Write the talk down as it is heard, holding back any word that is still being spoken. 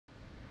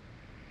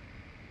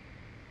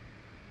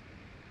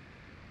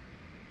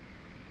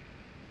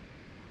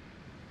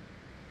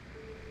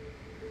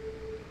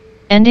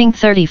Ending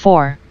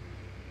 34.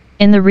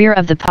 In the rear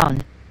of the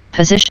pawn,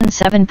 position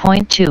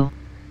 7.2.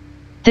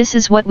 This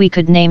is what we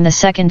could name the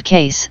second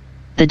case.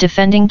 The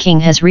defending king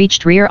has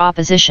reached rear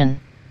opposition.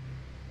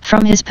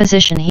 From his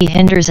position he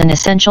hinders an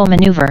essential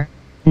maneuver.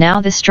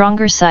 Now the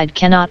stronger side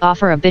cannot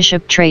offer a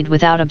bishop trade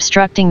without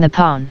obstructing the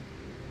pawn.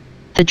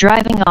 The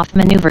driving off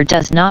maneuver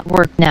does not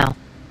work now.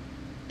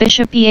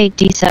 Bishop e8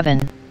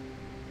 d7.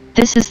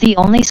 This is the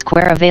only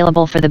square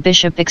available for the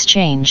bishop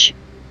exchange.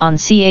 On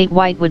c8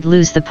 white would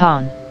lose the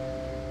pawn.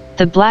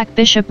 The black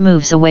bishop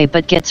moves away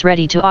but gets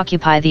ready to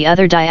occupy the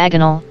other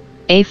diagonal,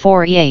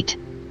 a4 e8.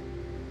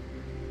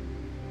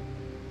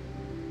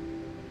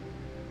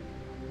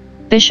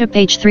 Bishop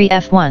h3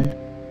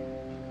 f1.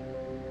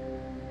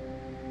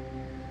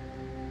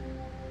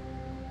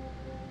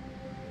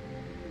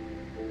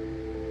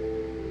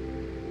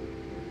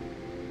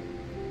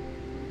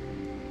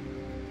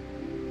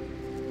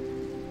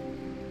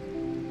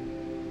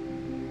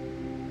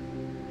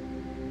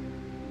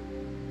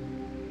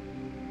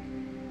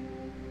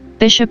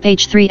 Bishop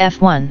h3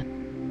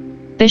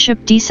 f1. Bishop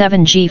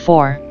d7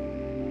 g4.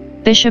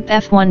 Bishop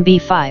f1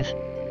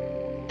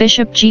 b5.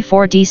 Bishop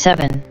g4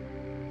 d7.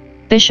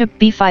 Bishop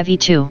b5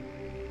 e2.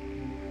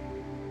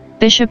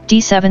 Bishop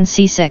d7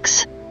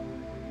 c6.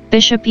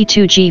 Bishop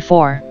e2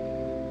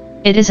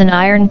 g4. It is an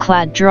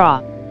ironclad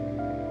draw.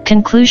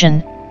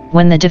 Conclusion: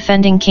 when the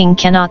defending king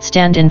cannot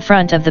stand in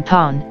front of the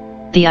pawn,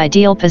 the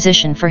ideal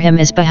position for him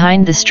is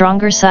behind the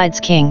stronger side's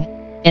king,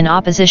 in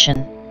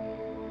opposition.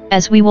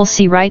 As we will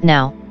see right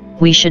now,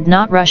 we should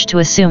not rush to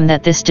assume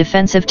that this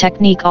defensive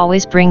technique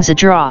always brings a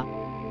draw.